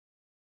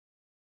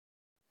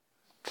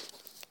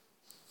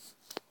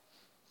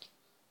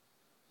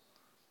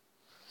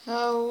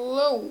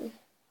Hello,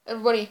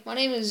 everybody. My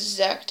name is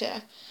Zach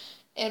Taff,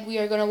 and we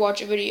are gonna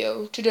watch a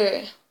video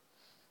today.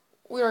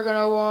 We are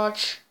gonna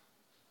watch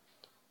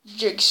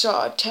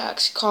Jigsaw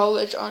attacks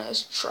college on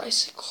his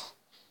tricycle.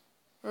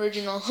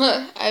 Original.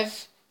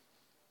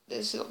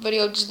 This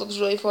video just looks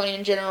really funny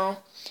in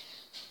general.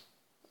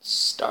 Let's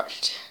start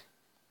it.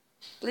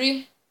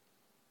 3,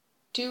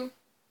 2,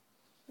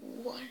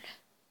 1.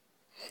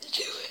 Let's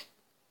do it.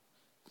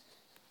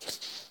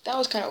 That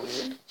was kind of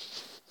weird.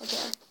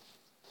 Okay.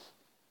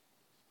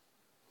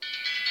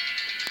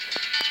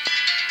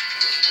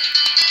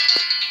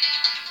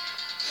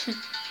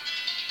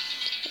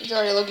 It's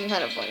already looking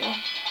kind of funny.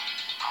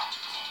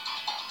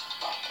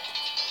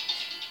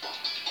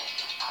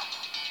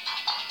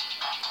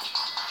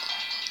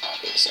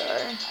 Okay,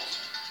 sorry.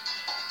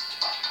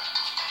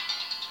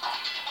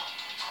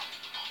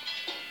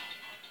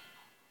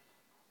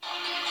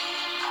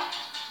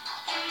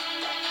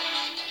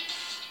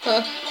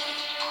 Huh.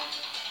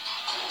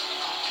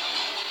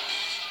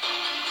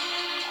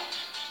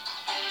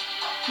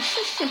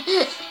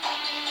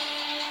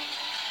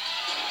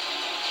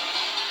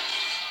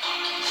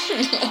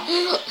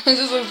 This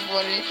just looks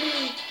funny.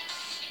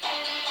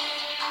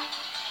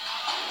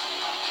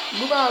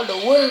 Move out of the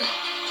way.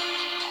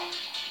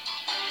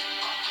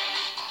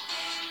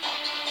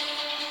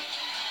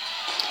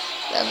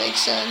 That makes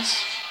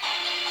sense.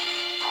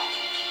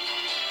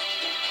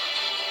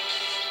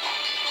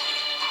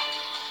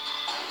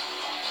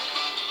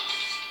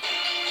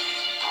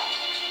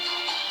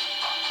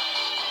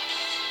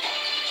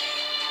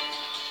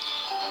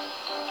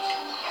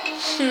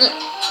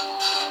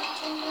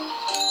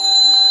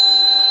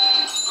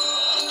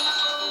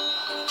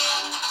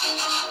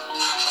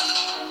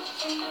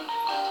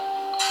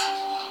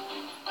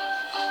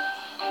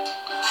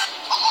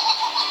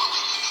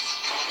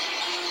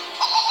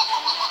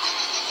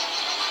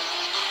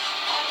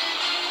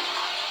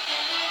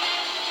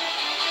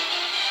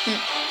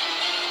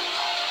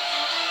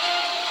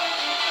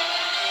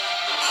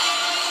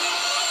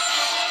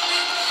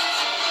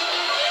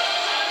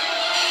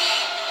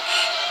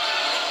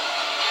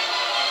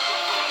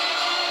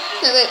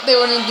 They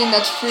wouldn't think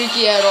that's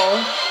freaky at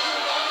all.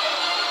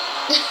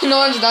 No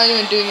one's not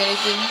even doing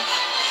anything.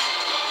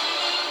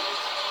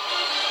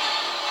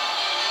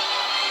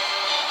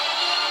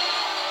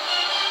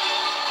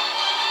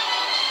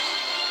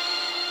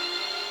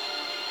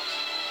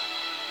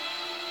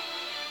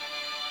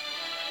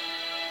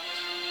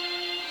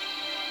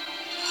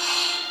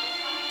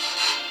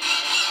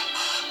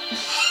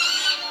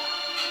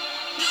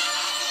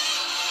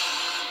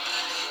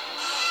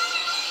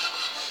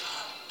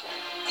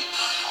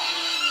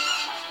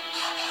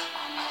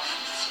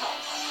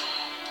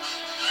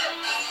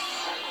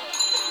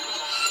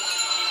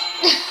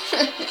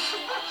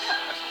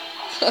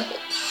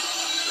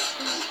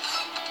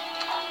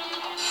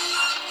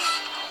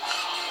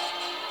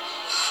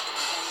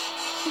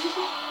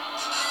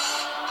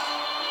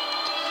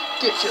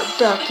 Get your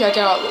backpack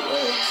out of the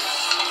way.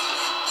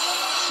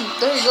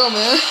 There you go,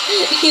 man.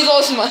 He's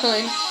all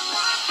smiling.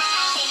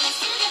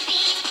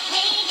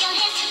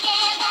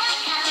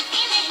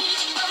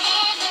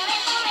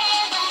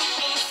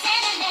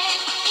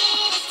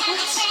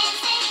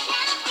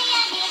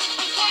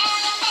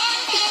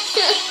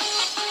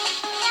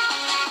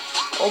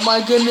 Oh my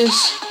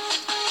goodness.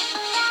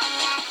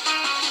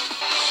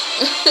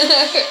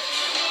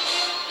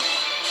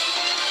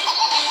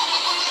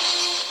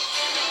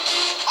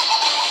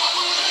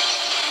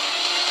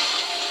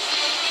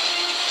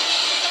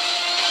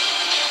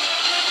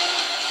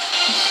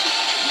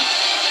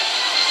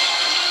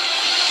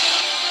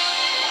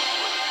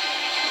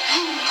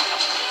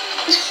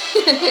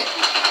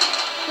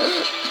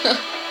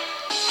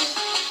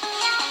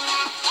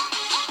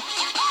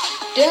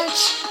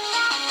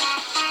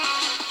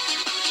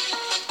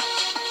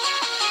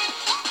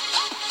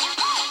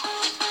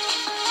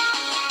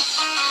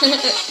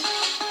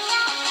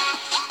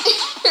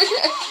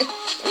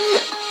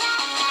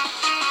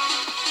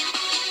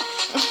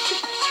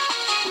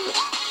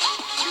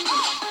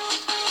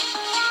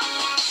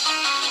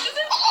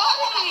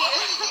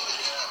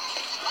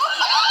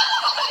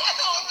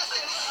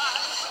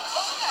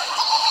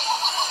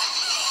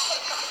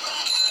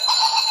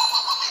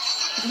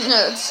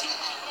 That's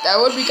that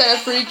would be kind of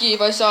freaky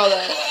if I saw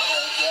that.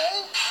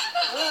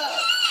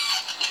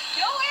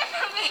 Get away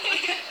from me!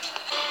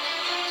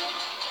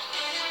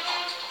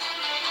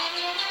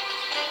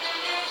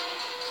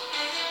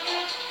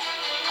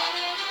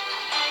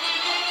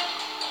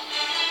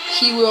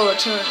 He will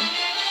return.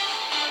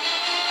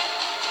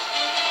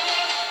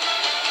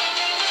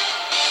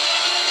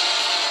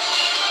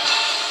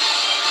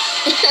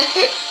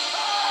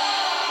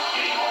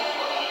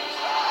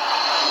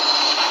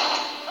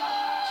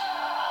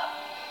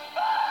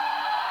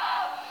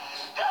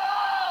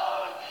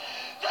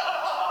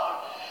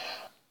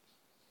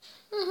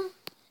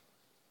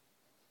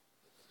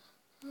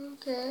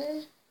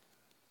 Okay.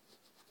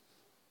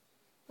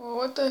 Well,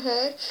 what the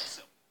heck?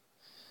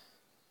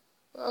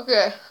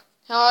 Okay.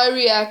 How I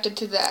reacted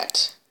to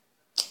that.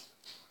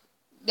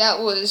 That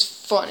was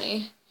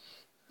funny.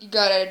 You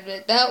gotta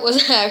admit, that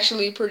was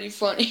actually pretty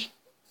funny.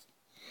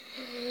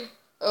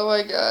 Oh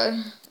my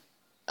god.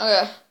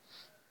 Okay.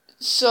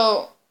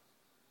 So,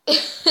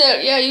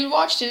 yeah, you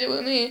watched it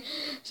with me.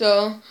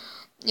 So,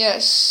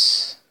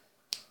 yes.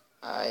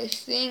 I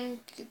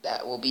think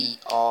that will be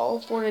all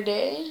for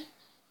today.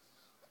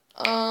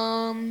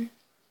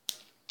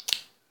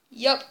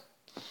 Yep.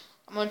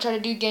 I'm gonna try to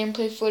do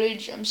gameplay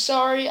footage. I'm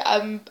sorry.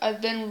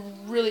 I've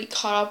been really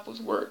caught up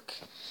with work,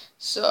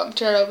 so I'm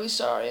terribly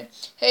sorry.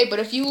 Hey, but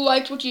if you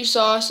liked what you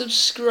saw,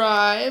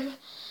 subscribe.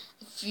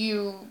 If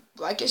you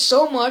like it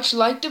so much,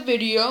 like the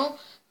video,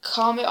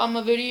 comment on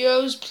my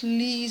videos,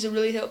 please. It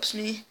really helps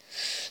me.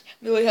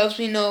 It really helps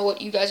me know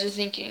what you guys are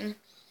thinking.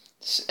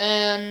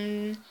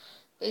 And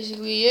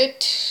basically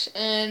it.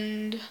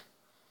 And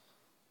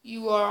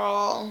you are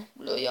all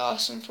really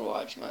awesome for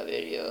watching my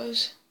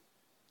videos.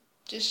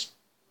 Just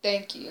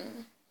thank you.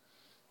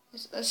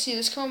 Let's see.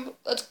 Let's come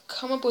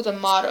up with a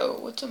motto.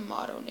 What's a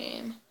motto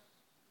name?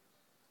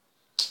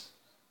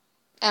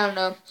 I don't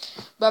know,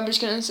 but I'm just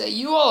gonna say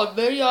you all are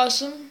very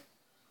awesome,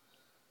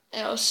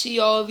 and I'll see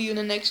all of you in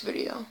the next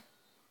video.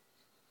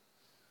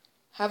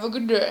 Have a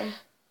good day.